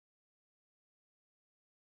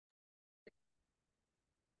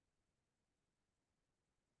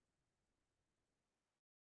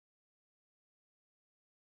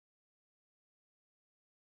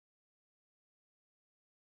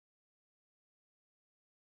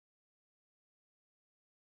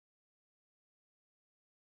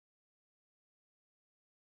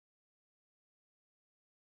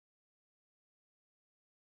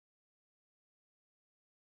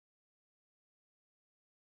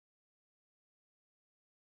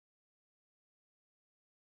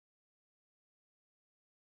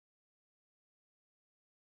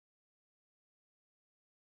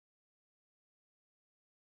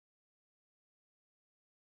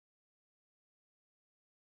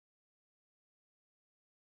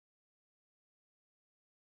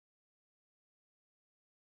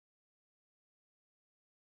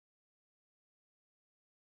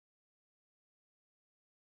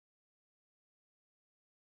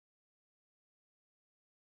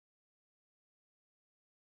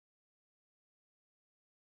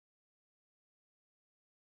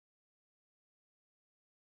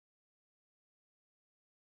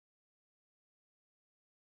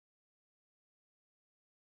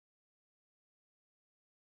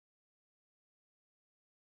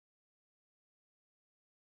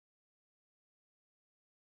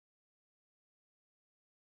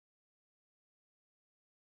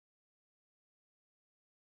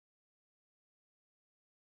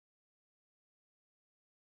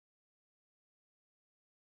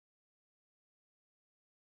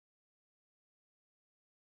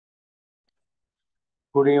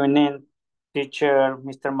Good evening, teacher,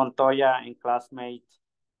 Mr. Montoya, and classmates.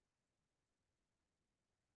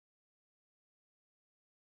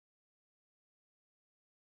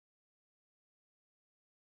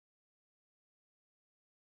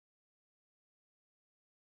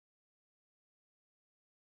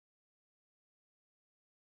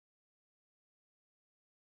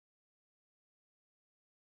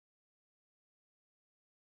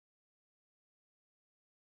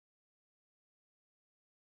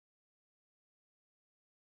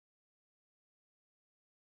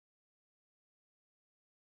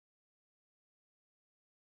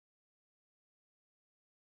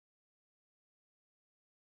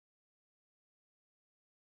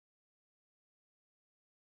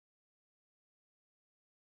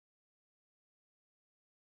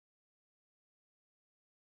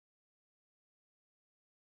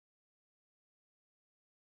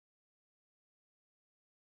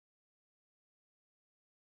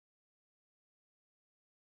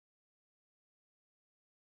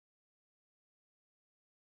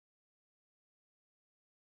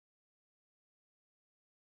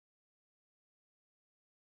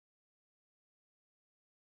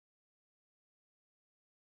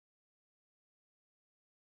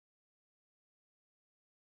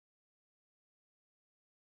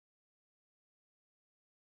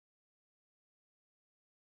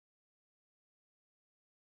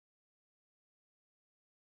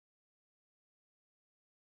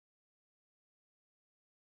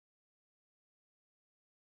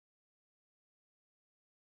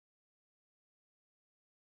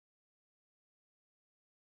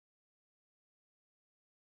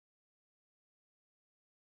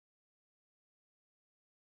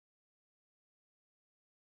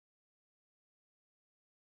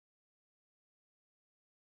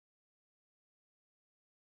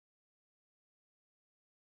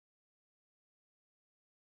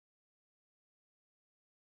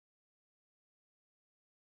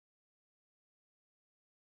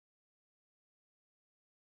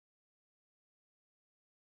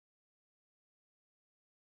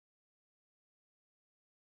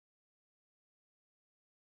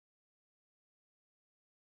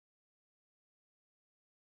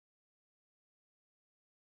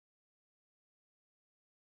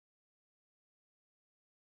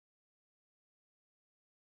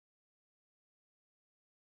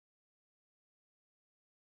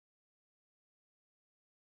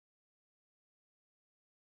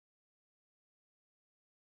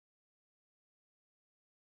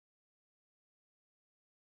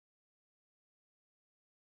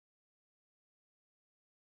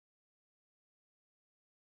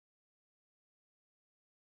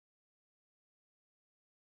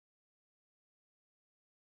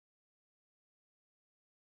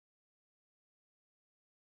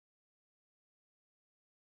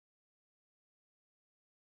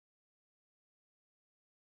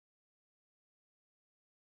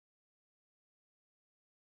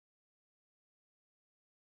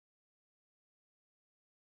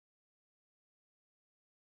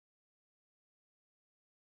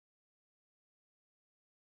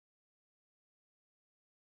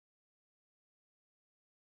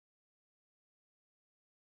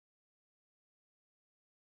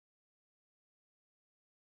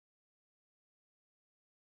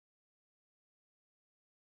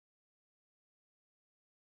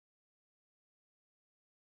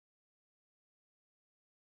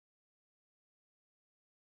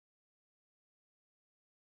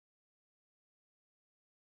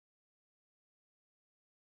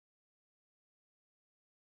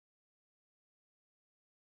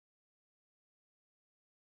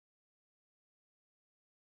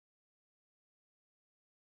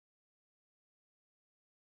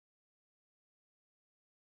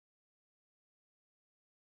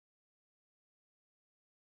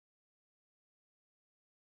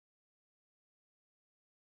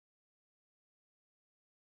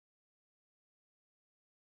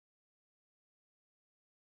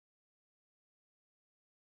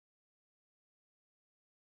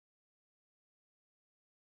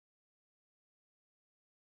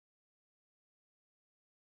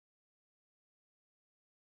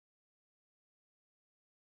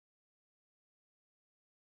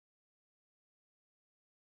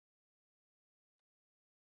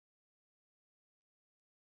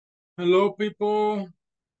 Hello, people.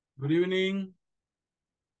 Good evening.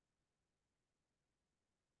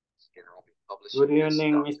 Good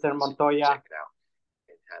evening, Mr. Montoya,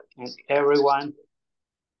 and everyone.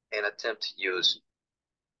 And attempt to use.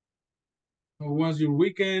 How was your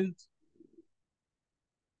weekend?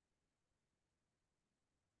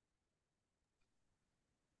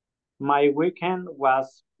 My weekend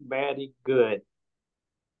was very good.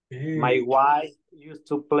 My Okay. wife used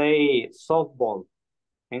to play softball,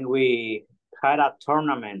 and we had a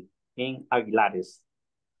tournament in Aguilares.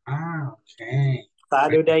 Ah, okay.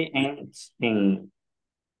 Saturday and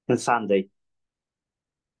Sunday.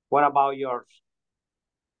 What about yours?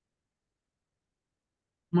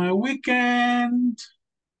 My weekend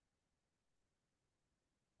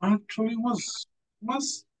actually was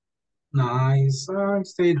nice. I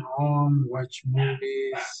stayed home, watched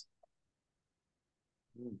movies,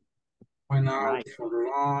 Mm, went out nice. for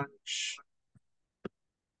lunch,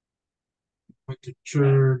 went to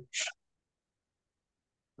church.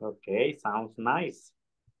 Okay, sounds nice.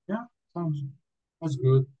 Yeah, sounds was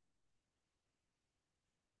good.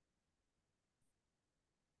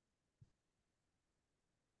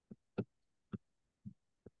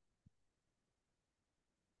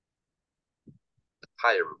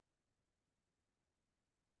 Higher.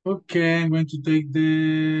 Okay, I'm going to take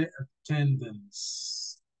the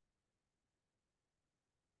attendance.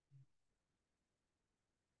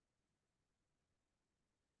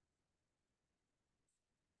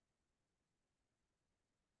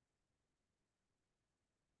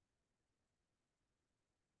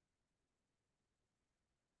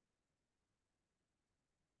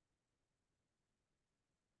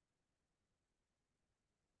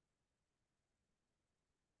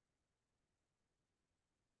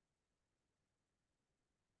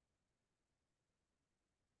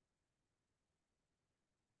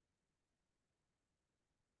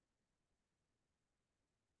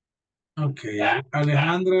 Okay,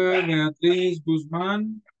 Alejandra Beatriz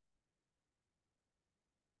Guzmán.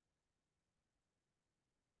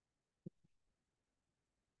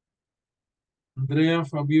 Andrea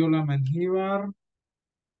Fabiola Mengíbar.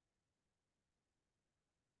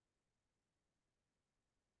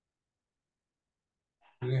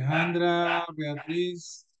 Alejandra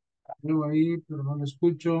Beatriz. Veo ahí, pero no la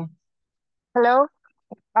escucho. Hello,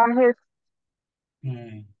 I'm here.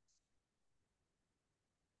 Eh,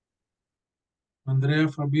 Andrea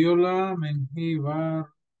Fabiola Mengíbar.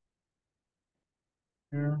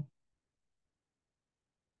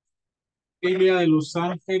 Ilia de Los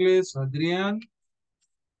Ángeles, Adrián.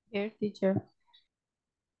 Here, teacher.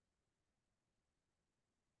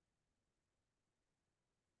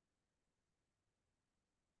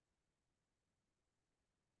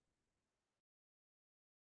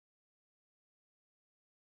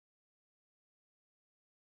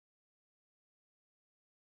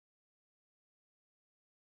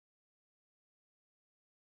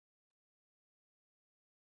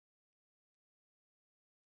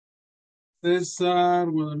 César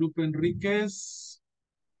Guadalupe Enríquez.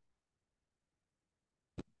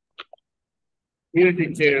 Here,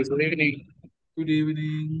 teacher. Good evening. Good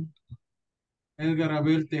evening. Edgar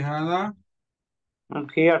Abel Tejada. I'm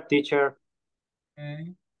here, teacher.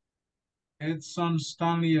 Okay. Edson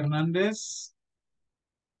Stanley Hernández.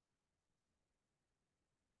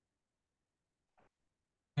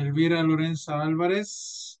 Elvira Lorenza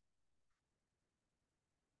Álvarez.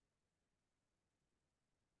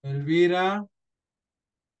 Elvira.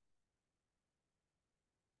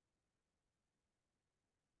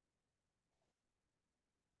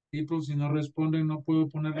 People, si no responden, no puedo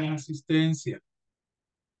ponerle en asistencia.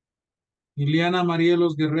 Liliana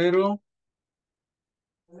Marielos Guerrero.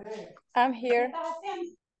 I'm here.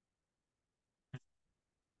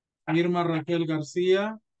 Irma Raquel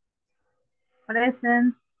García.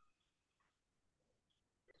 Present.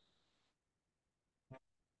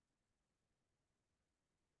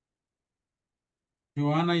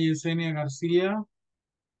 Joana Yesenia García.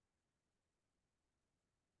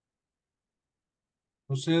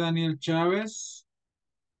 José Daniel Chávez.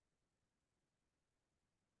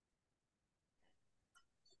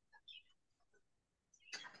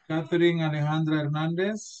 Catherine Alejandra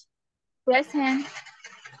Hernández. Present.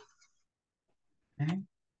 Okay.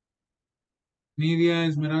 Nidia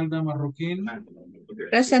Esmeralda Marroquín.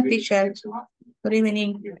 Present, teacher. Good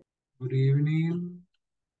evening. Good evening.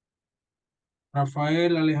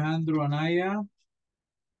 Rafael Alejandro Anaya.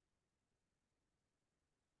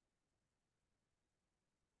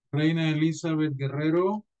 Reina Elizabeth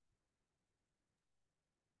Guerrero.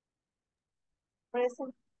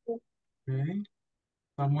 Present. Okay.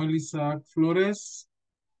 Samuel Isaac Flores.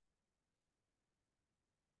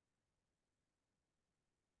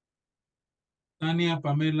 Tania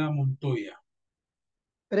Pamela Montoya.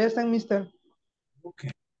 Present, mister.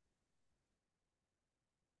 Okay.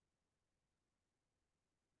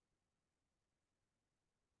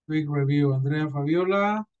 Quick review. Andrea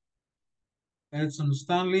Fabiola. Edson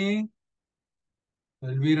Stanley.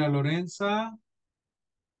 Elvira Lorenza.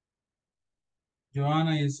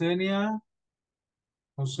 Joana Yesenia,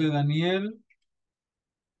 José Daniel,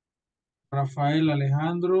 Rafael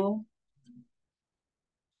Alejandro,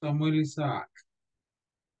 Samuel Isaac.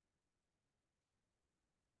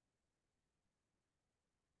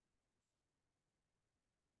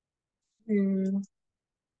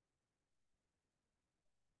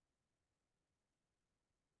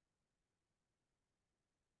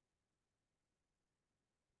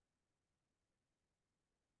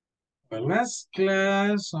 Well, last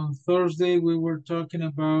class on Thursday, we were talking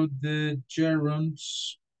about the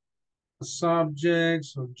gerunds,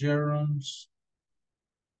 subjects or gerunds,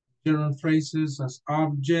 gerund phrases as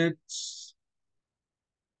objects.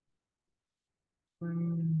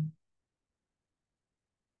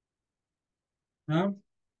 Yeah.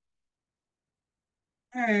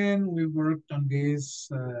 And we worked on this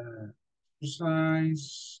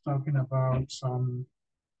exercise, talking about some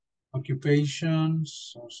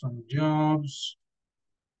occupations or some jobs,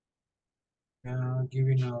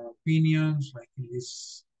 giving our opinions, like in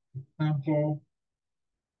this example.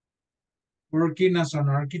 Working as an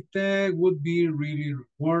architect would be really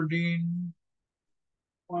rewarding.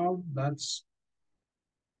 Well, that's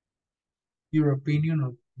your opinion,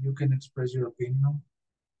 or you can express your opinion.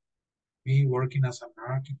 Me working as an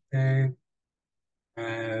architect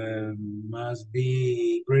must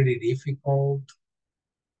be pretty difficult.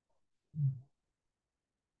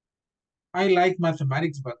 I like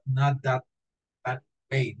mathematics, but not that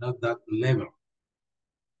way, not that level.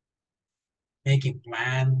 Making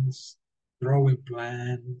plans, drawing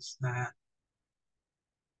plans, nah.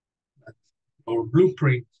 Or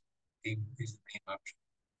blueprint is the main option.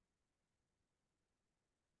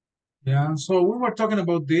 Yeah, so we were talking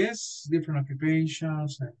about this, different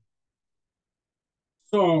occupations. And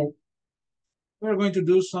so we're going to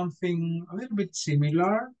do something a little bit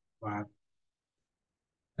similar, but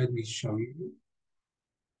let me show you.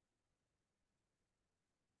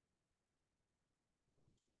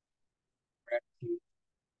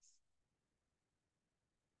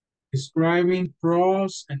 Describing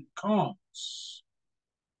pros and cons.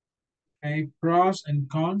 Okay, pros and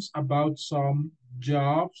cons about some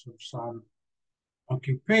jobs or some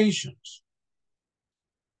occupations.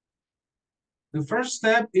 The first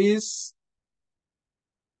step is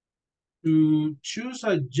to choose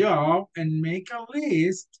a job and make a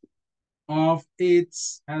list of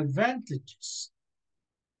its advantages.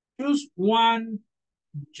 Choose one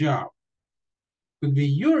job. Could be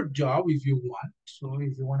your job if you want. So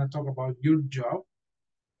if you want to talk about your job,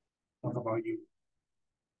 talk about you.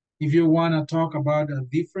 If you want to talk about a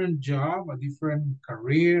different job, a different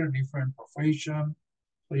career, a different profession,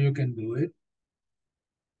 so you can do it.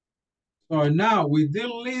 So now with the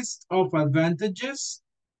list of advantages,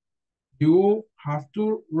 you have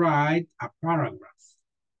to write a paragraph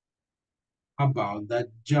about that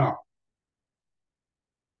job.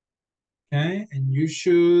 Okay, and you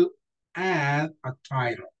should add a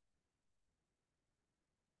title.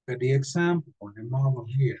 For the example or the model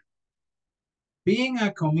here. Being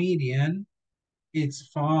a comedian, it's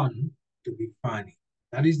fun to be funny.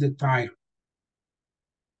 That is the title.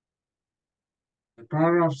 The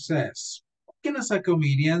paragraph says, working as a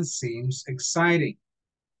comedian seems exciting.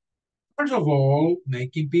 First of all,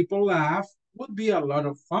 making people laugh would be a lot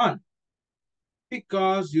of fun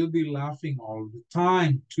because you'll be laughing all the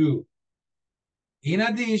time too. In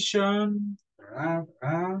addition,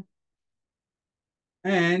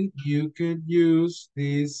 and you could use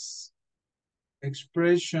these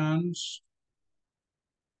expressions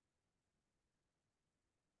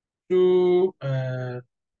to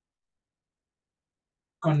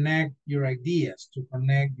connect your ideas, to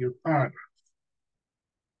connect your paragraph.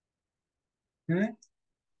 Okay?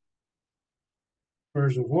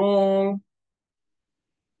 First of all,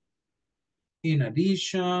 in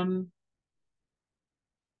addition,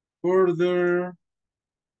 further,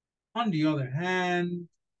 on the other hand,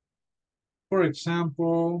 for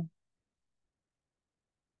example,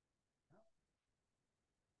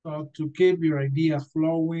 so to keep your ideas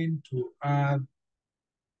flowing, to add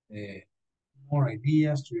more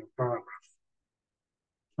ideas to your paragraph.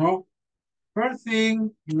 So, first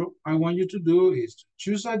thing I want you to do is to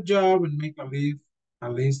choose a job and make a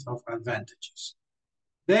list of advantages.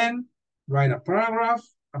 Then, write a paragraph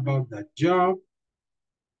about that job.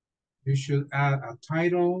 You should add a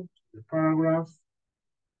title to the paragraph.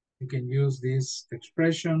 You can use these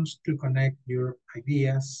expressions to connect your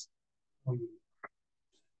ideas.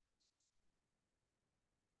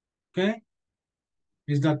 Okay?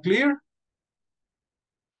 Is that clear?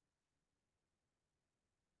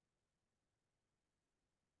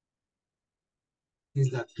 Is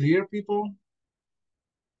that clear, people?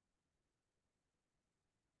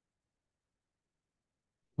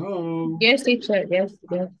 Oh, Yes, teacher. Yes,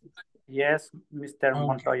 yes. Yes, Mr. Okay.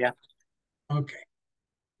 Montoya. okay.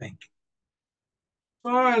 Thank you.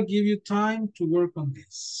 So I'll give you time to work on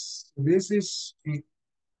this. This is,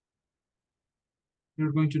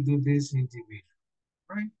 you're going to do this individually,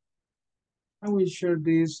 right? I will share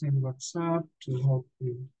this in WhatsApp to help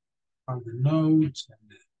you on the notes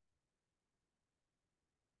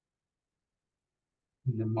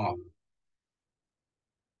and the model.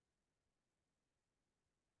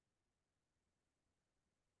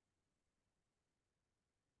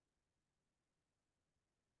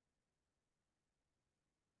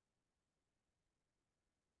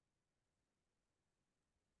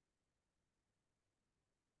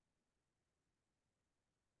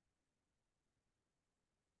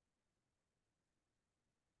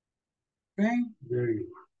 Okay, there you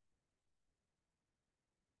are.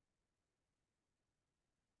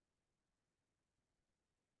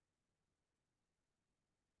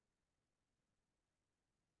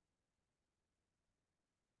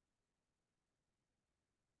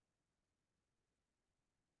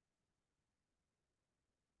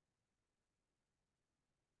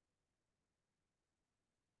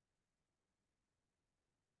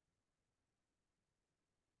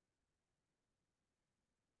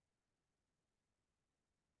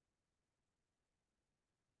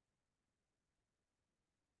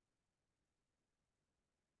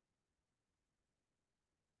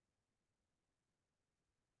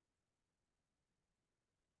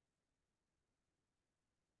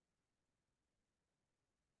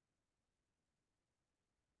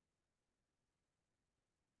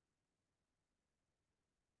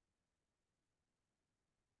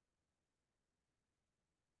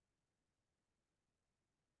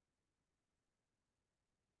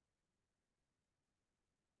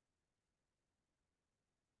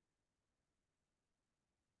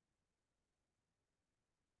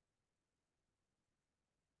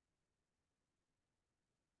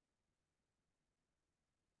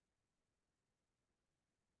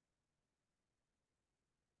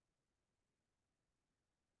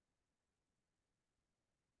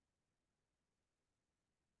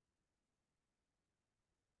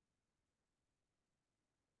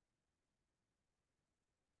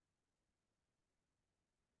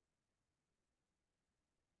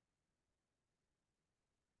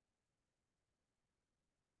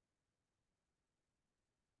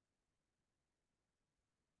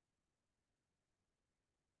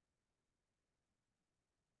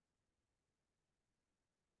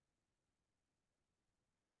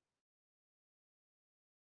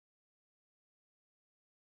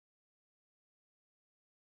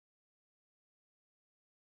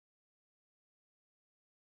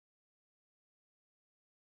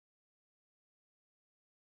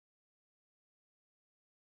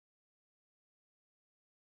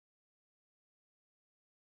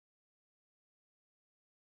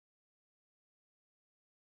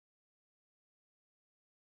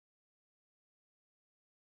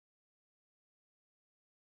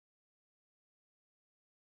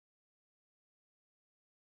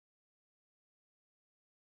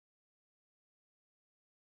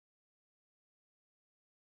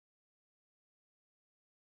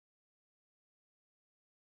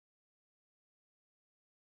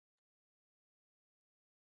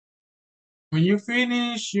 When you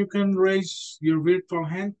finish, you can raise your virtual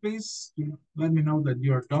hand, please. Let me know that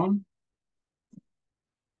you are done.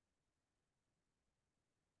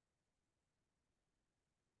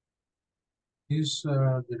 These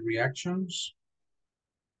the reactions.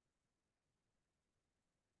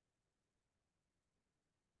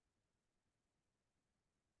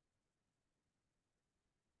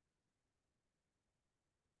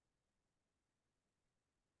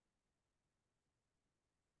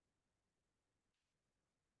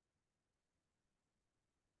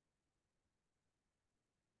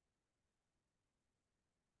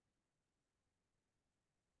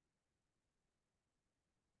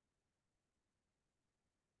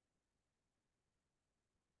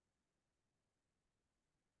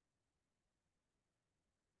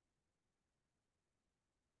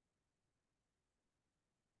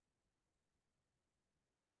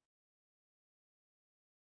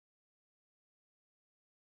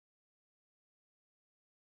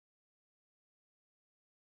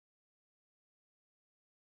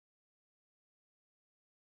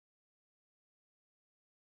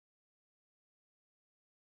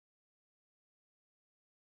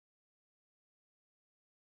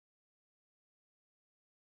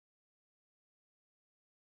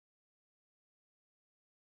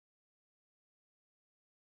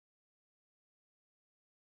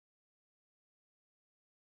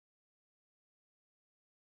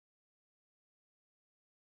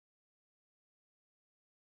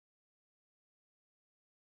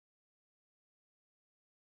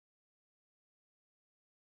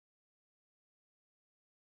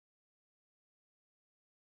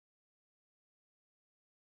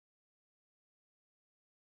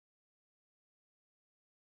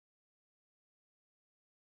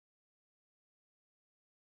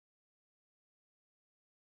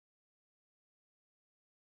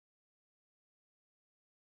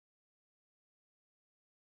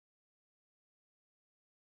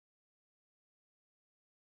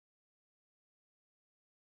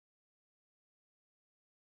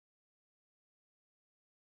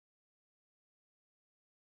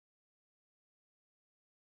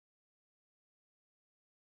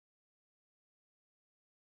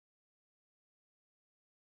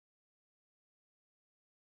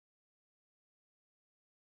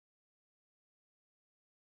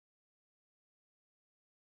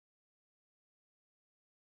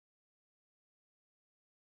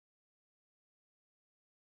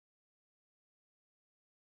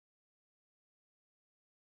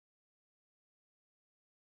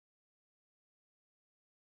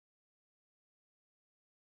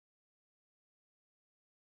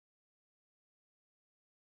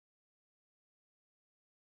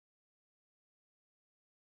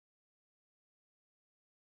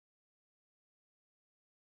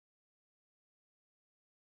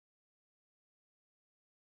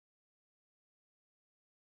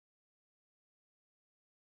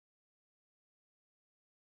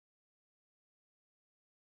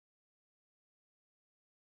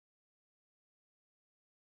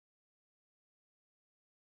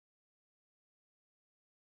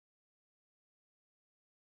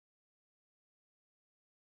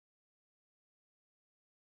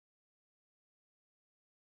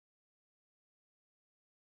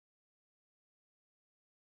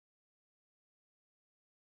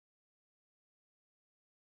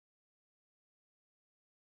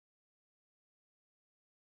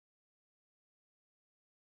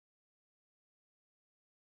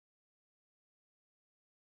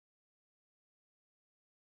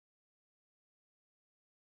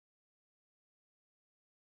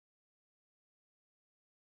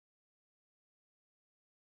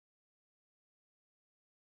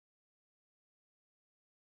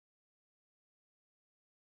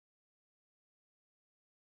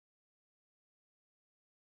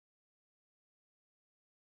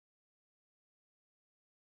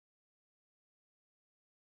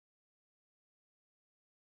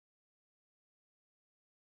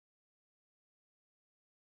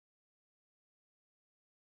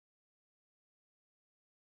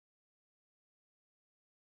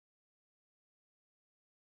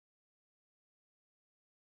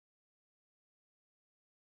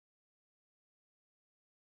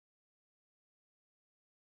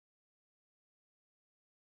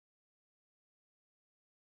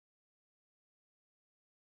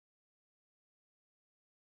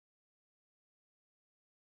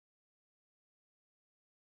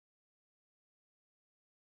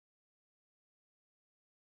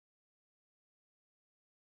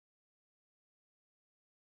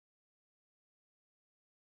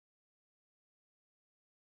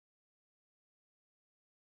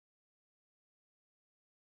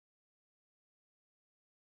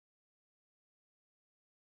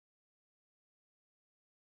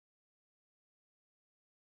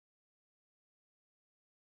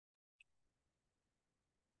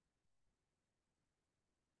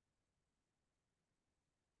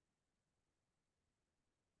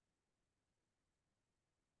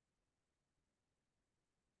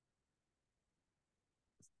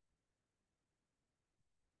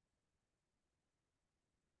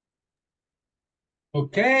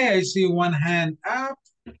 Okay, I see one hand up.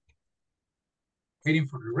 Waiting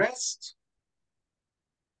for the rest.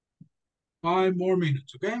 5 more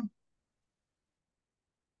minutes, okay?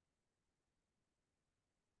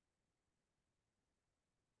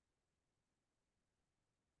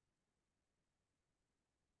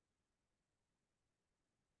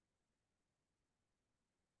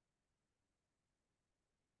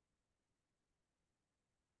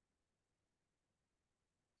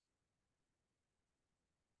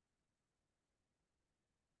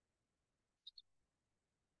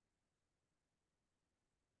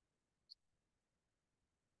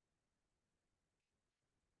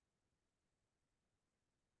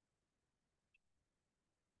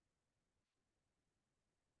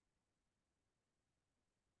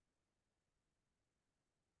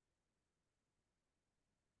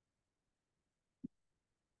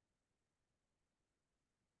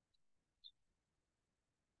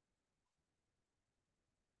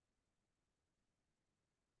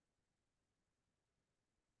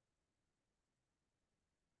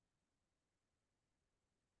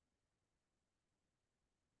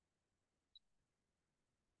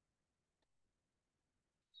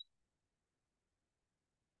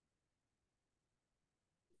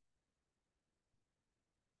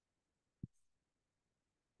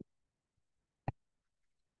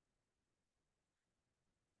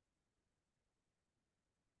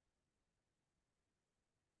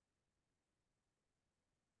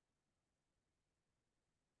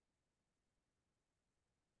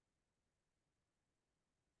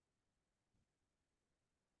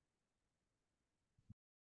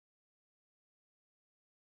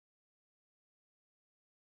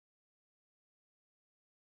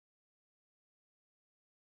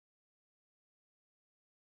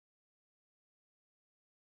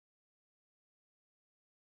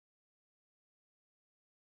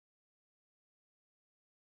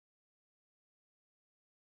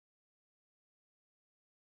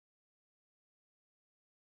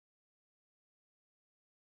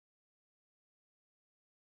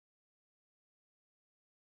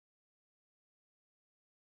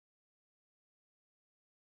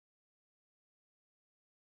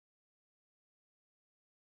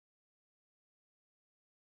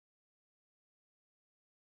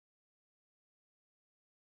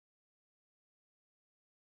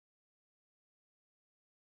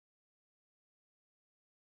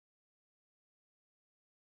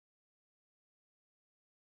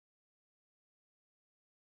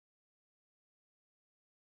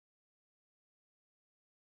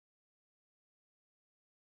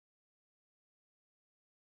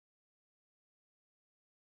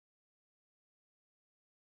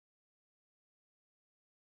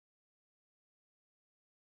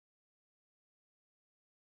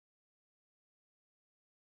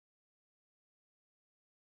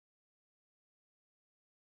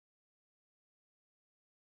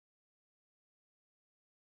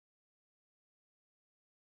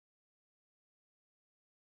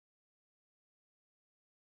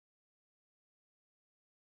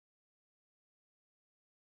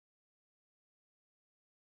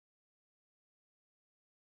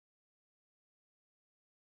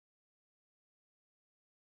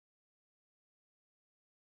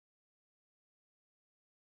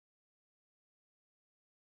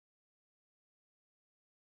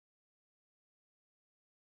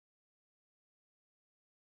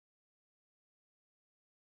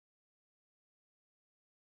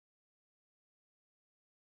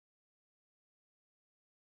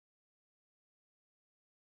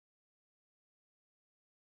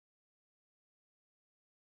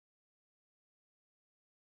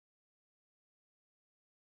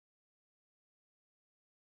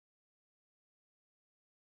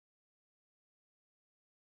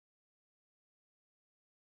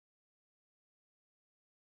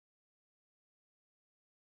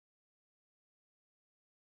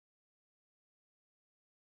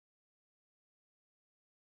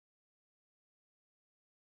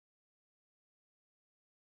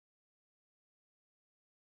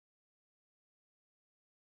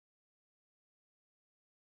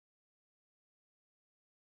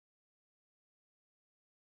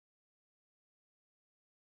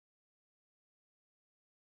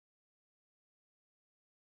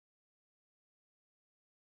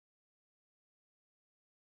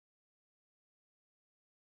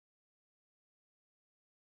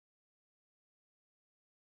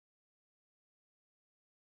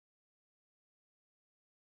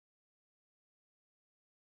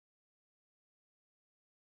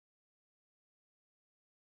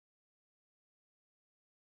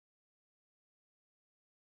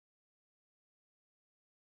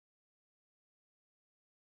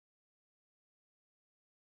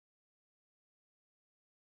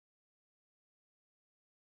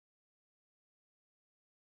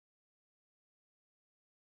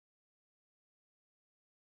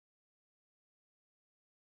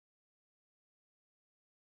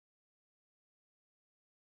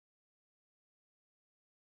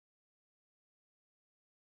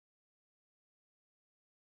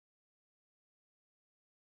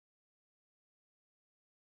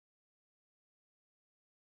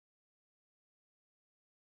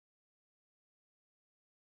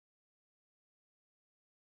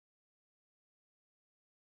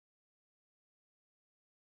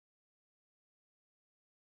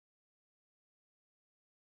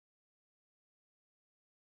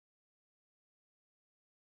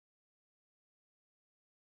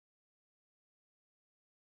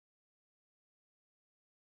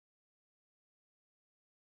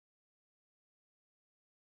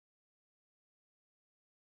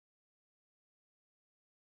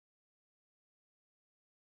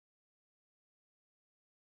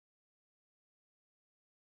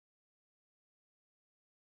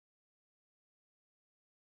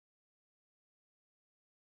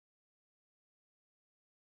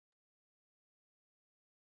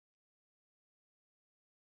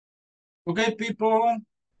 Okay, people,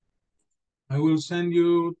 I will send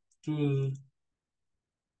you to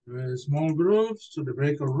the small groups, to the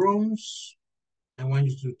breakout rooms. I want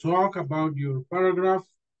you to talk about your paragraph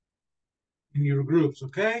in your groups,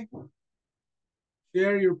 okay?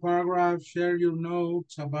 Share your paragraph, share your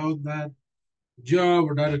notes about that job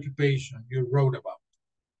or that occupation you wrote about.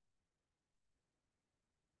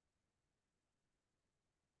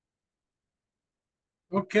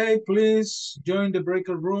 Okay, please join the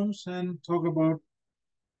breakout rooms and talk about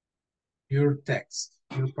your text,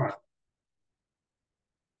 your paragraph.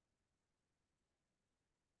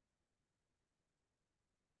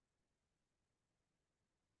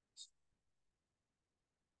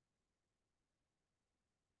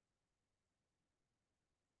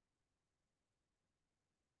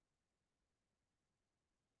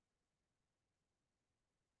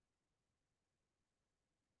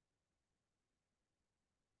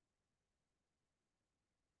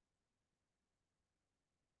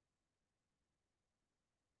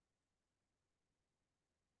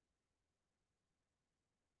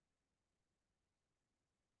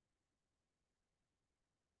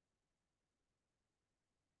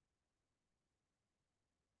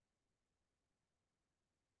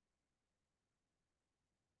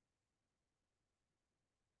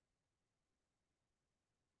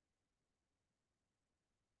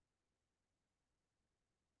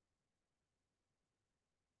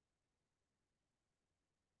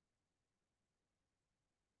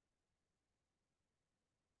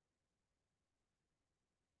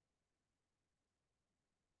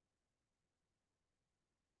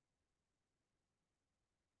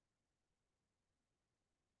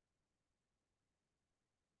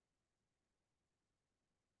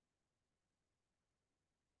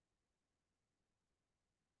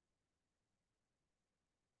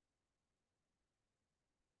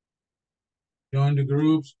 Join the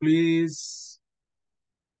groups, please.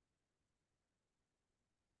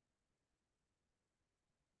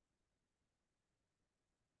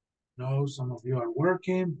 No, some of you are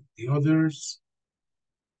working, the others.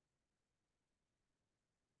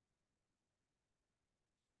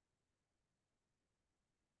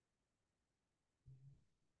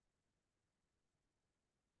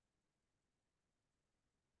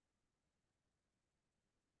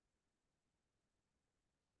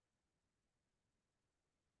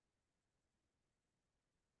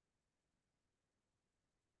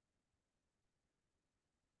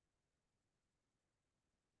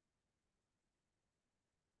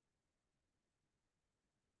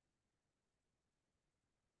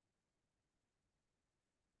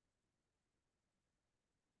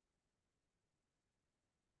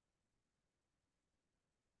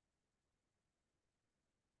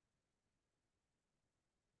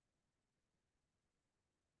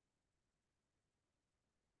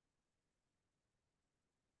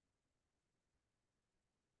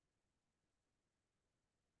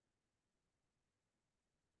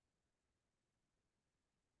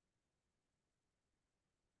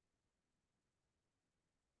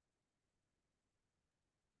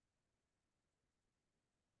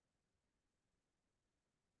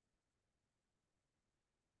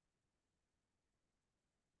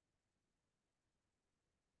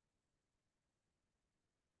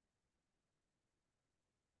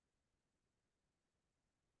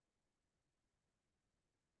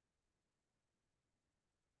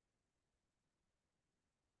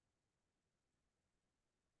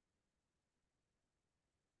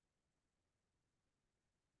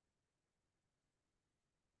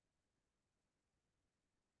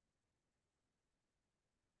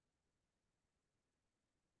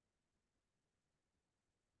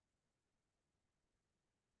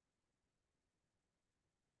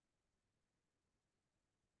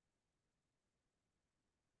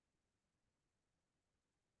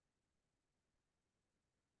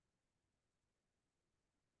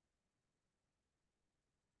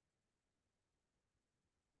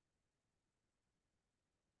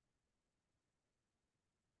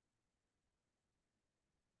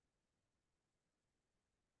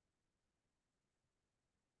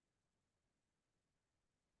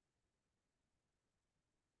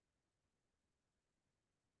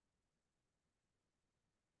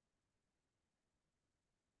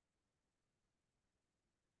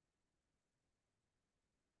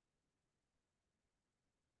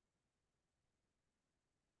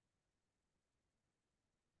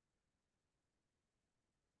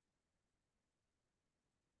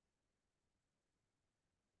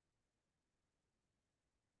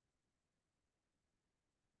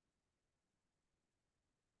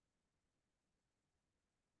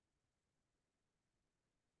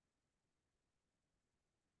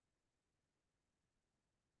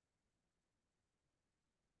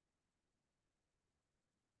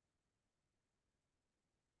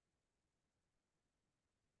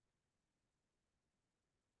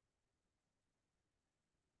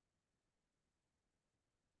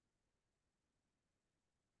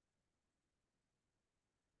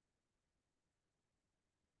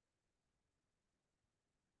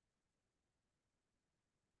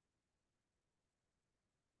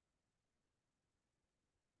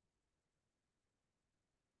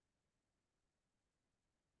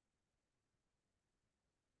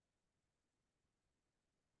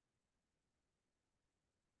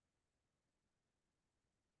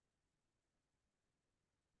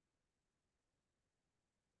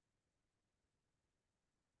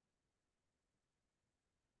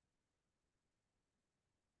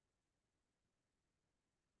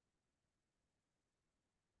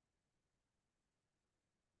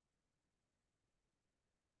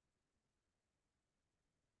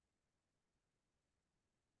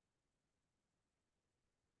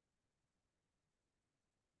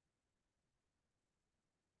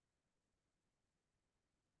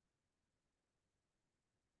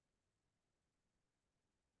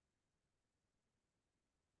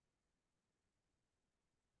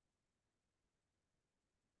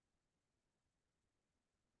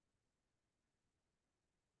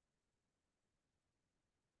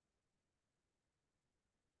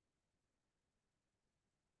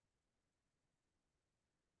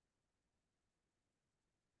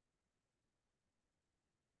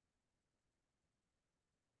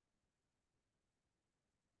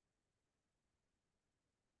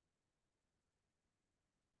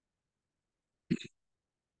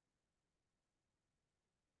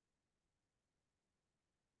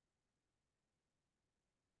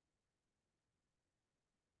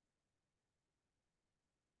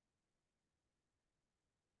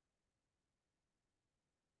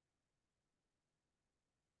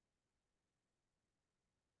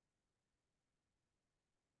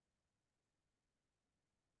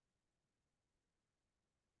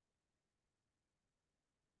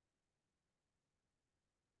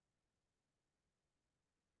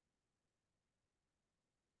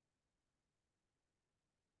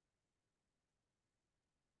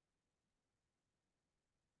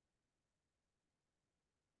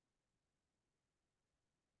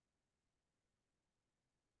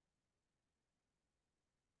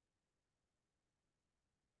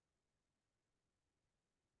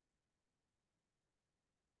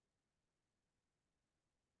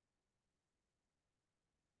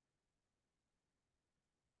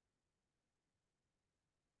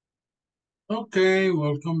 Okay,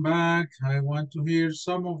 welcome back. I want to hear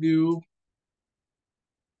some of you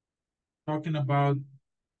talking about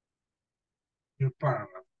your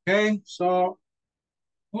paragraph. Okay, so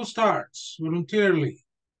who starts voluntarily?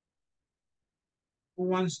 Who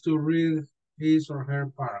wants to read his or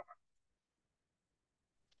her paragraph?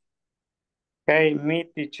 Okay, me,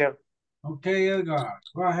 teacher. Okay, Edgar,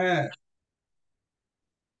 go ahead.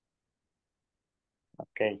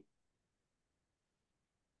 Okay.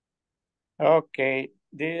 Okay,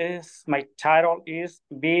 my title is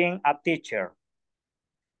Being a Teacher.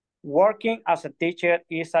 Working as a teacher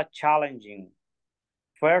is a challenging,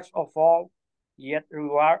 first of all, yet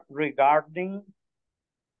regarding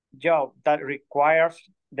job that requires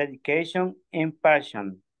dedication and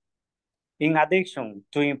passion. In addition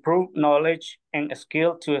to improve knowledge and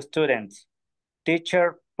skill to students,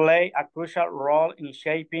 teachers play a crucial role in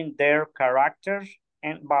shaping their characters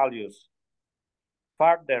and values.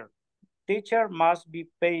 Further, teachers must be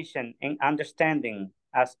patient and understanding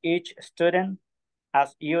as each student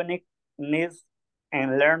has unique needs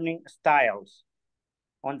and learning styles.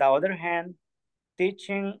 On the other hand,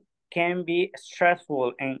 teaching can be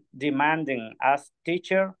stressful and demanding as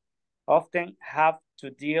teachers often have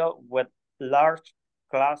to deal with large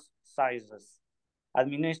class sizes,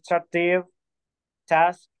 administrative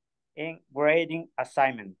tasks, and grading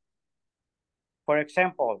assignments. For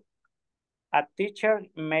example, a teacher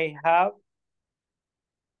may have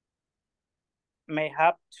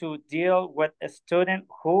to deal with a student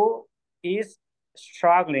who is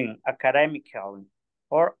struggling academically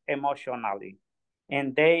or emotionally,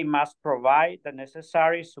 and they must provide the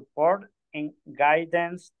necessary support and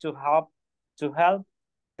guidance to help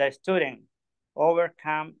the student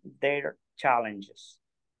overcome their challenges.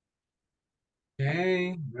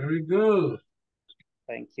 Okay, very good.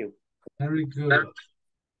 Thank you. Very good.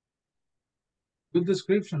 Good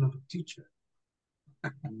description of a teacher.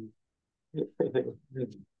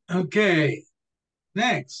 Okay,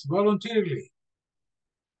 next, voluntarily.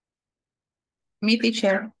 Me,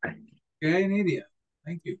 teacher. Okay, Nidia,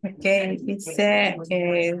 thank you. Okay, it's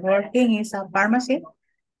working in a pharmacy.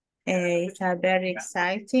 It's a very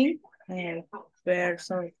exciting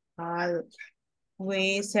person.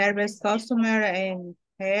 We service customer and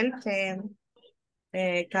help them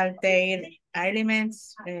call their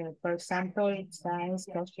elements. For example, since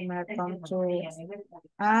customer come to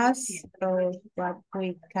us, what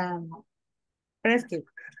we can prescribe.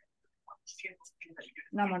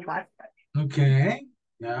 No more that. Okay,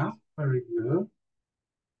 yeah, very good.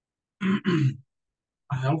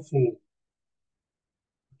 A helpful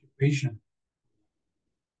occupation.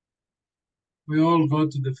 We all go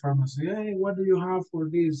to the pharmacy. Hey, what do you have for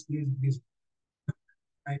this?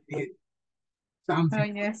 I need Oh,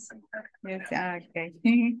 something. yes. Yes, okay.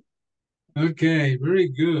 Okay, very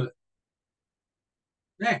good.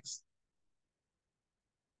 Next.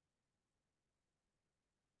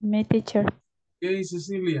 Me, teacher. Okay,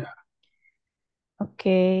 Cecilia.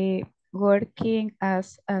 Okay, working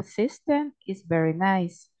as assistant is very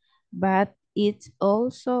nice, but it's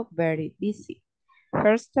also very busy.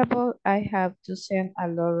 First of all, I have to send a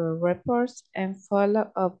lot of reports and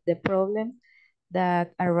follow up the problems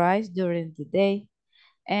that arise during the day.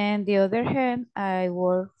 And the other hand, I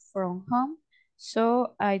work from home,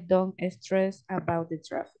 so I don't stress about the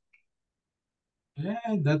traffic.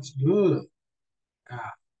 Yeah, that's good.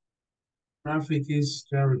 Traffic is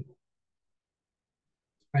terrible.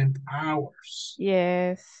 Spend hours.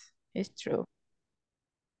 Yes, it's true.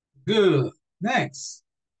 Good. Next.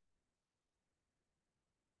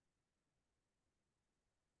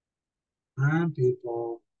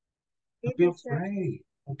 People. Don't be afraid.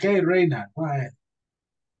 Okay, Reina, go ahead.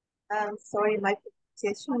 Sorry, my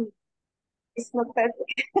pronunciation is not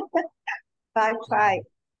perfect. But try.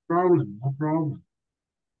 No problem.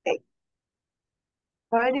 Okay.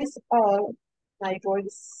 First of all, my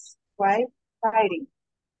voice quite tiring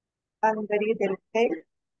and very delicate.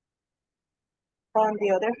 On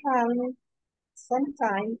the other hand,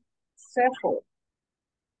 sometimes stressful,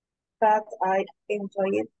 but I enjoy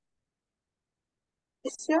it.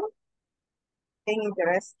 Passion and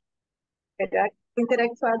interest.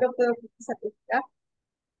 Interactuar puedo se pronuncia.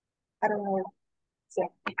 I don't know. Sí.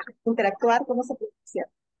 Interactuar, ¿cómo se pronuncia?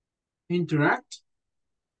 Interact.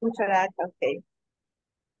 Interact, okay.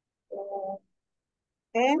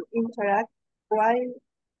 And interact while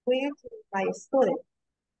with my student.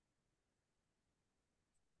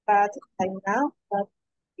 But I know that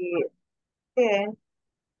it can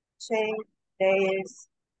change their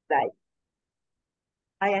life.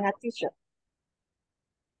 I am a teacher.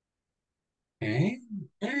 Okay,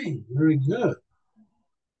 okay, very good.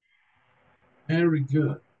 Very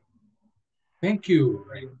good. Thank you.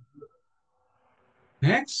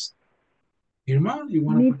 Next. Irma, you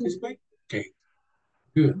want to participate? Okay,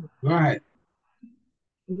 good. Go ahead.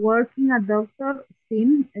 Working a doctor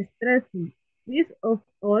seems stressful. First of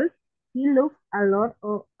all, he looks a lot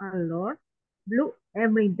blue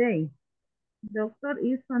every day. Doctor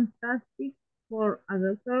is fantastic for a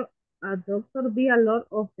doctor. A doctor be a lot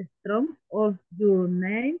of strong of your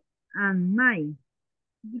name and mind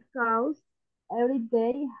because every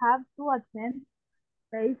day have to attend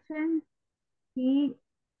patients. He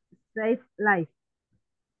saves life.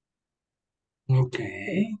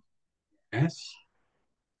 Okay. Yes.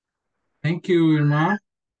 Thank you, Irma.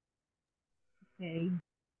 Okay.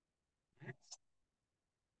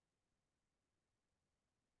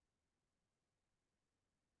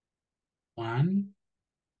 One,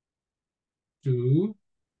 two.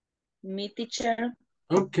 Me, teacher.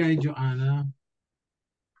 Okay, Joanna.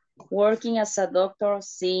 Working as a doctor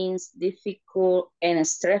seems difficult and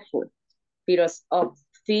stressful because of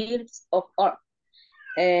fields of art.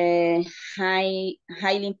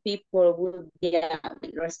 Hiring people would be a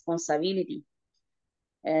big responsibility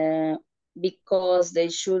because they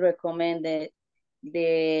should recommend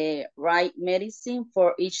the right medicine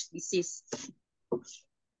for each disease.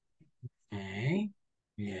 Okay.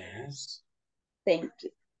 Yes. Thank you.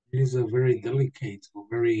 It is a very delicate,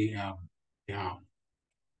 very yeah,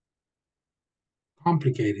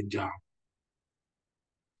 complicated job.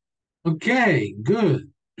 Okay,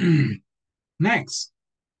 good. Next.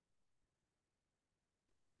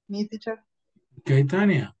 Me, teacher. Okay,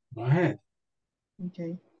 Tanya, go ahead.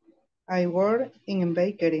 Okay. I work in a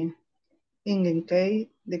bakery, in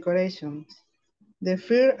cake decorations. The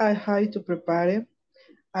first I had to prepare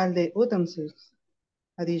all the utensils.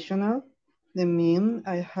 Additional, the mean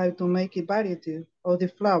I have to make a variety of the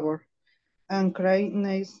flour and create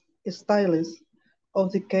nice styles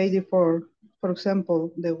of the cake before. For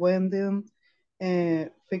example, the wedding,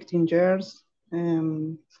 15 years,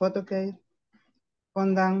 photo cake,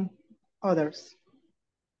 fondant, others.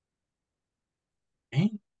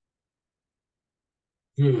 Okay.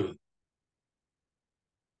 Good.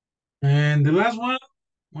 And the last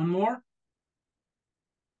one more.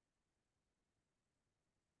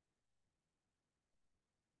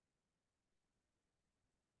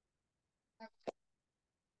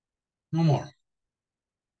 No more.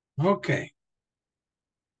 Okay.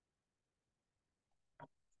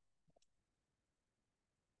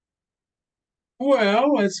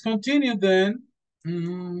 Well, let's continue then.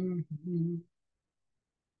 Mhm.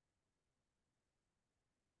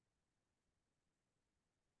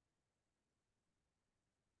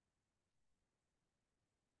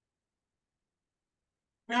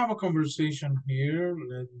 We have a conversation here.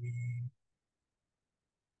 Let me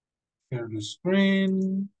share the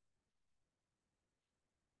screen.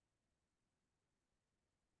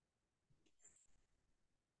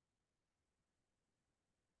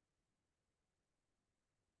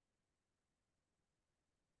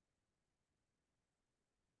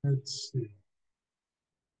 Let's see.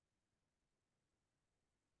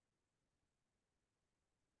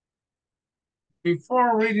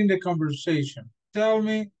 Before reading the conversation, tell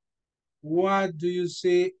me, what do you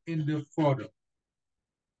see in the photo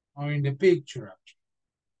or in the picture?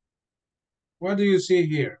 What do you see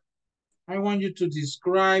here? I want you to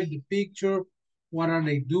describe the picture. What are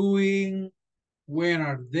they doing? Where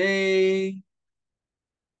are they?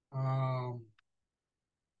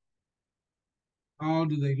 How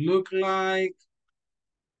do they look like?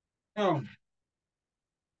 Tell me.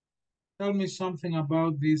 Tell me something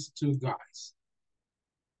about these two guys.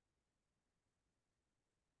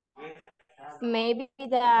 Maybe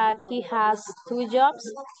that he has two jobs.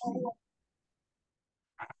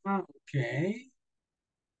 Okay.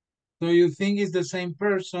 So you think it's the same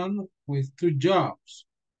person with two jobs?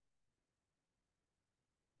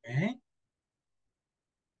 Okay.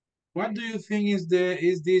 What do you think is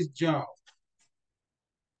this job?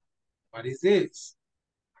 What is this?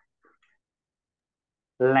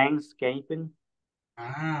 Landscaping.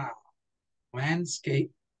 Ah,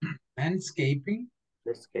 landscaping. Landscaping.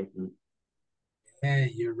 Yeah,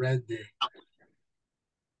 you read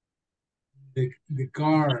the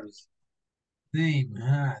cars name.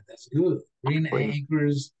 That's good. Green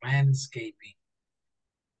Acres Landscaping.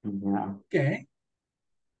 Yeah. Okay.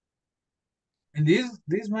 And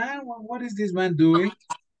this man, what is this man doing?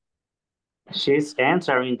 She's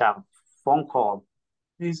answering the phone call.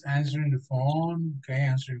 He's answering the phone. Okay,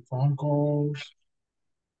 answering phone calls.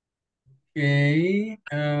 Okay.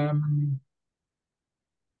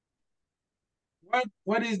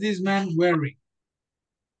 What is this man wearing?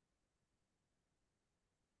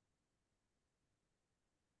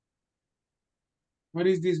 What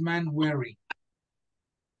is this man wearing?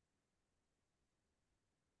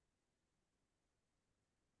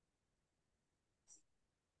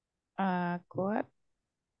 Coat.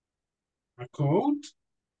 A coat?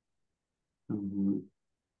 Mm-hmm.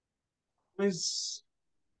 Is,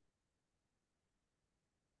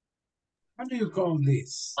 how do you call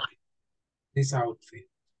this? This outfit.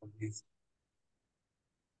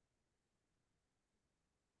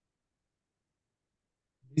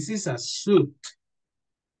 This is a suit.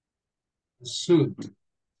 A suit.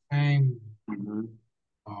 And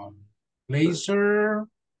blazer.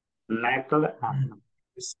 Necklace.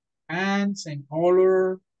 Pants and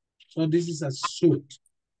collar. So this is a suit.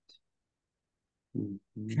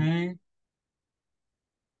 Okay.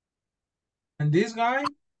 And this guy?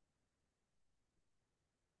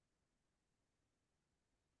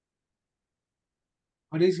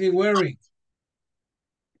 What is he wearing?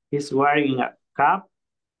 He's wearing a cap,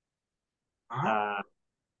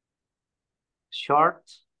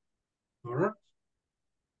 shorts, Or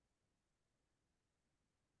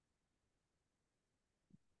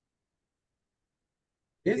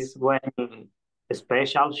he's wearing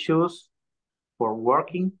special shoes for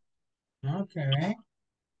working. okay.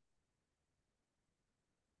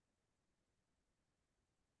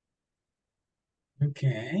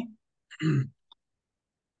 Okay.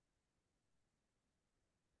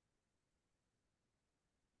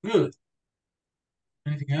 Good.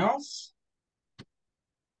 Anything else?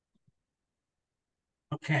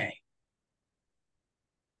 Okay.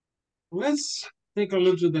 Let's take a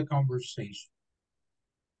look at the conversation.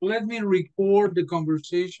 Let me record the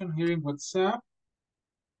conversation here in WhatsApp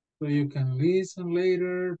so you can listen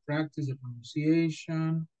later, practice the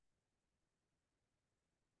pronunciation.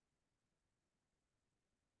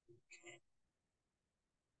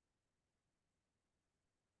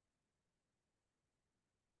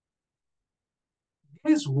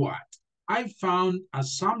 Guess what? I found a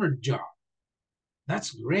summer job.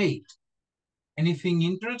 That's great. Anything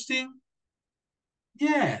interesting?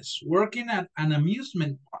 Yes, working at an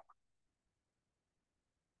amusement park.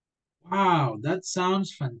 Wow, that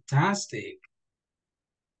sounds fantastic.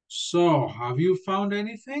 So, have you found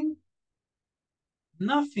anything?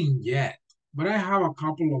 Nothing yet, but I have a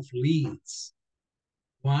couple of leads.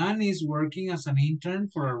 One is working as an intern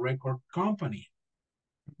for a record company,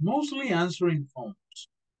 mostly answering phones.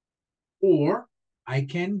 Or I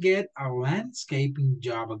can get a landscaping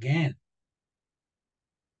job again.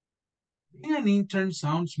 Being an intern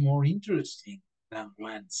sounds more interesting than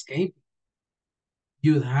landscaping.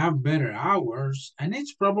 You'd have better hours, and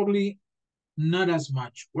it's probably not as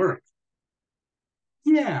much work.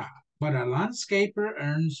 Yeah, but a landscaper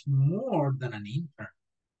earns more than an intern,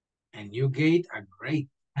 and you get a great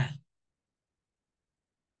plan.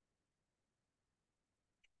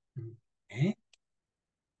 Okay?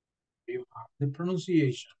 You have the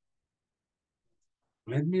pronunciation.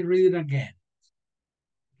 Let me read it again.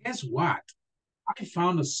 Guess what? I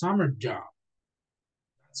found a summer job.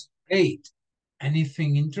 That's great.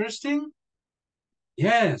 Anything interesting?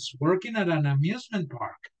 Yes, working at an amusement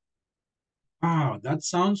park. Wow, that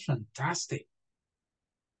sounds fantastic.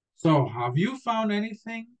 So, have you found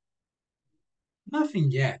anything?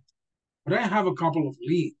 Nothing yet, but I have a couple of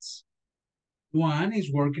leads. One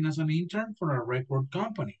is working as an intern for a record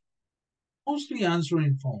company, mostly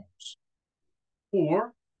answering phones.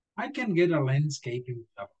 Or I can get a landscaping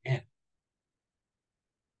job again.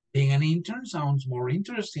 Being an intern sounds more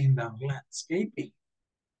interesting than landscaping.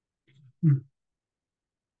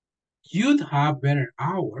 You'd have better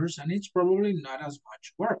hours and it's probably not as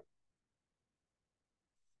much work.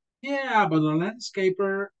 Yeah, but a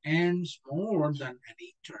landscaper earns more than an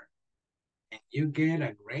intern and you get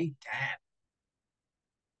a great tan.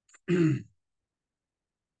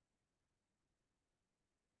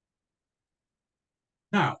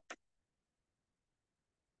 Now,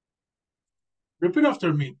 repeat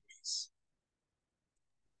after me, please.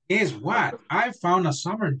 Guess what? I found a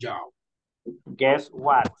summer job. Guess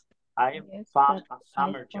what? I found a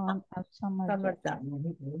summer job. Summer job.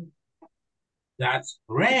 That's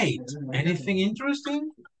great. Anything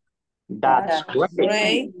interesting? That's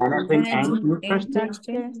great. Anything interesting?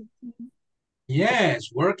 Interesting. Yes,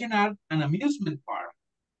 working at an amusement park.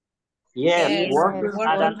 Yes, working at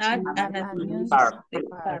Working an at amusement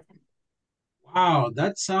park. Wow,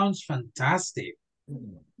 that sounds fantastic.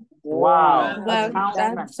 Wow, Well, that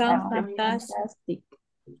that sounds sounds fantastic. fantastic.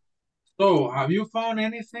 So, have you found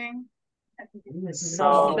anything?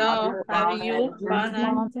 So, Have you found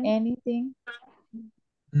anything? Anything?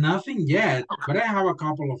 Nothing yet, but I have a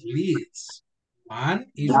couple of leads. One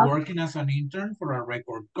is working as an intern for a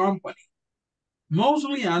record company,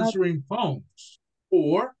 mostly answering phones.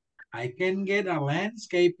 Or I can get a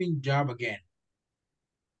landscaping job again.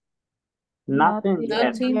 Nothing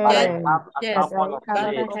yet, Nothing but I yet. have a Yes, couple of but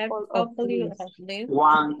I leads. have couple of leads.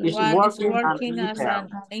 One is One is working an working as intern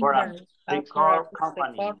an for a intern for record a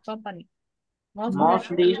company, record company.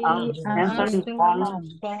 mostly answering Answering phones,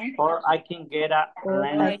 phone, or I can get a or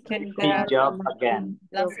I can landscaping get job again.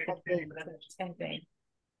 landscaping.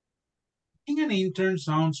 Being an intern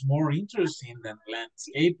sounds more interesting than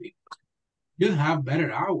landscaping. You'll have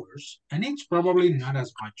better hours, and it's probably not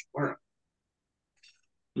as much work.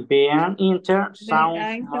 Being an intern sounds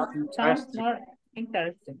Being more sounds interesting more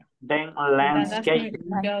interesting than than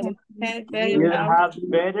landscaping. very You hours.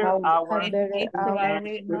 have better hours, It's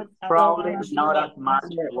probably not as probably much not work. as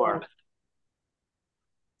much work.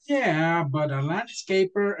 Yeah, but a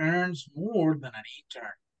landscaper earns more than an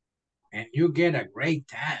intern, and you get a great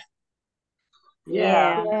tan.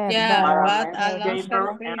 Yeah, Yeah, but but a a landscaper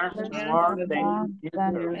landscaper earns earns more than more an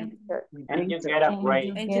than intern, intern. and you get a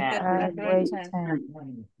great and you get tan. a great time.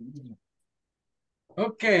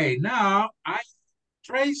 Okay, now I'm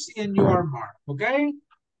Tracy and you are Mark, okay?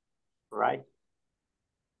 Right?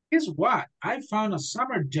 Guess what? I found a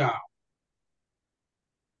summer job.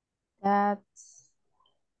 That's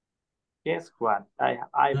Guess what? I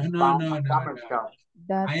No, found no, a no, summer no. job.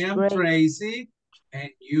 I that's am great. Tracy and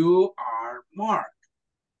you are Mark.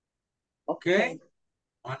 Okay?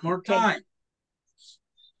 One more time.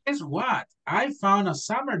 Guess what? I found a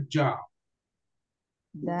summer job.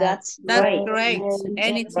 That's That's great. great.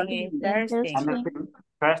 Anything interesting. Anything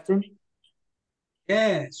interesting?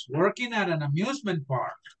 Yes, working at an amusement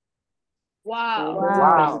park. Wow.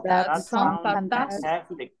 Wow, That that sounds sounds fantastic.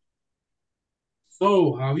 fantastic.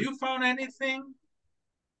 So, have you found anything?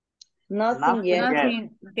 Nothing yet, Nothing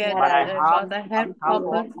yet, but I but I have have a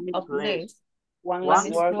couple couple of of leads. days. One One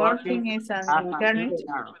is is working working as an as an intern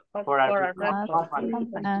intern for for a a record record company,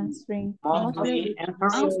 company. answering mostly answering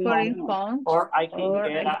Answering phones, phones, or I can or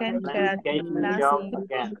get I a can get landscaping job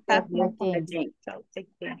landscaping again. job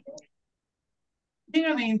again. Being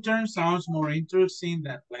an intern sounds more interesting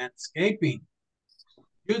than landscaping.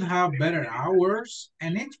 You'd have better hours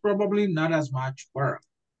and it's probably not as much work.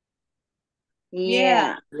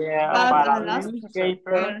 Yeah, Yeah, but but a a landscaper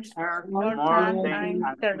landscaper earns more more than than an an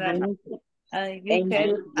internet. intern, You get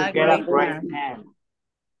you a get a great great time. hand.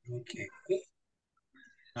 Okay,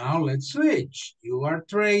 now let's switch. You are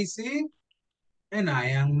Tracy and I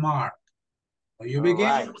am Mark. So you All begin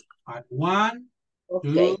right. at 1,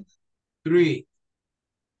 2, 3.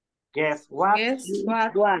 Guess what? Guess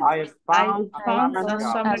what? I found a Found summer a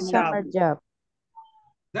job. summer A summer job. job.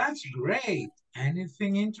 That's great.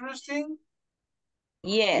 Anything interesting?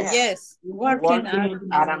 Yes, working Working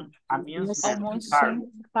at an amusement park.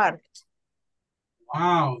 amusement park.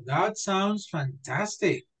 Wow, that sounds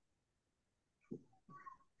fantastic.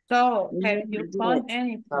 So, have you found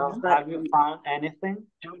anything? So, have you found anything?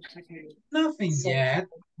 Nothing yet,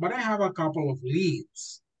 but I have a couple of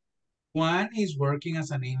leads. One is working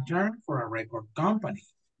as an intern for a record company,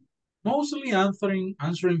 mostly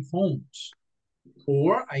answering phones.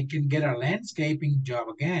 Or I can get a landscaping job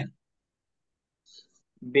again.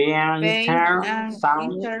 Being an Being intern an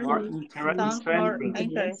sounds intern more sounds more interesting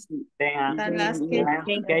interesting than than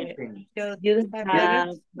landscaping. You have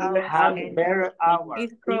better Have hours, better hours.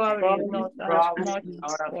 it's probably not as Probably much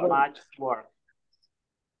not as work. much work.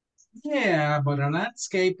 Yeah, but a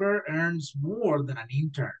landscaper earns more than an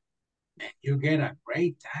intern. And you get a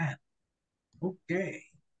great tan. Okay.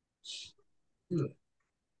 Good.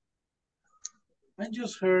 I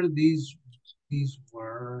just heard these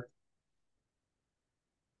words.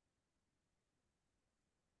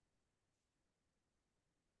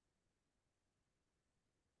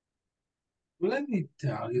 Let me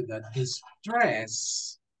tell you that this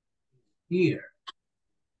stress here.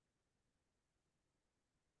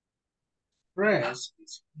 Stress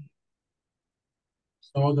is here.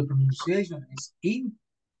 So the pronunciation is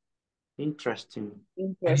Interesting.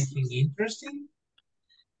 anything interesting?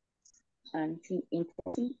 Anything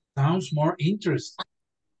interesting? Sounds more interesting.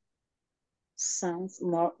 Sounds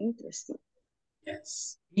more interesting.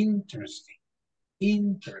 Yes, interesting.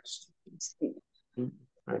 Interesting.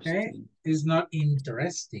 Okay, it's not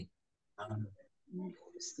interesting.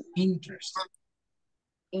 Interesting.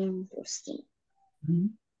 Interesting.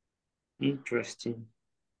 Interesting.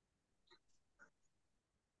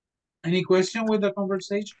 Any question with the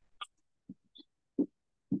conversation?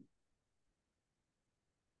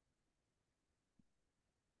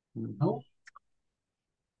 No?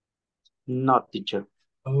 Not teacher.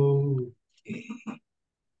 Okay.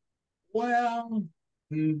 Well,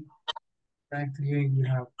 practically we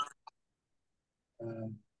have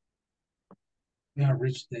We have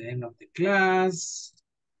reached the end of the class.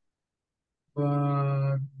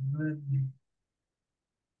 But let me...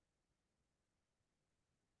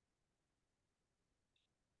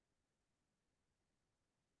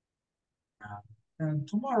 And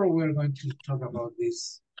tomorrow we're going to talk about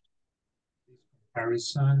this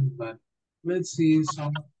comparison, but let's see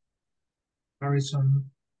some comparison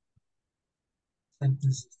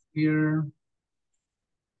sentences here.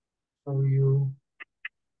 So you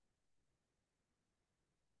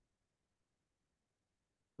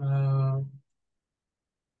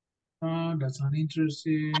that's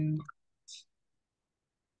uninteresting.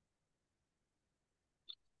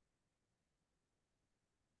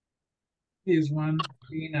 This one,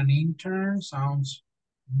 being an intern, sounds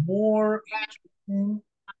more interesting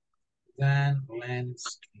than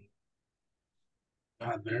landscape.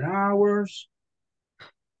 Other hours.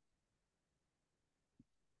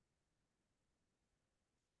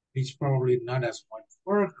 It's probably not as much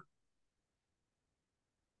work.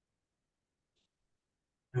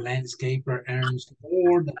 A landscaper earns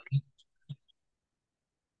more than an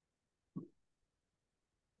intern.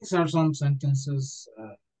 These are some sentences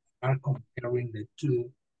are comparing the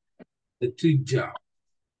two jobs.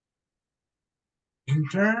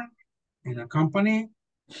 Intern in a company,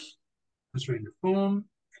 answering the phone,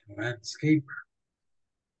 and landscaper.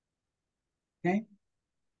 Okay?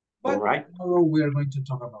 But all right. tomorrow we are going to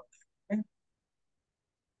talk about that. Okay?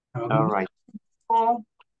 All right.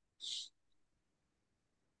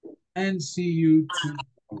 And see you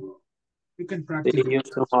tomorrow. You can practice. See you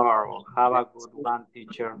tomorrow. Have a good one,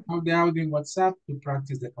 teacher. Have the audio in WhatsApp to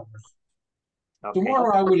practice the conversation. Okay.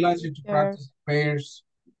 Tomorrow I will ask you to practice pairs,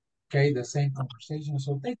 okay, the same conversation.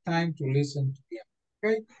 So take time to listen to them,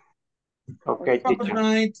 okay? Okay, Have a good teacher.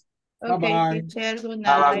 night. Okay, Bye-bye. teacher. Good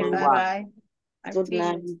Have a night. good Bye-bye. Good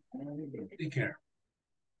night. Take care.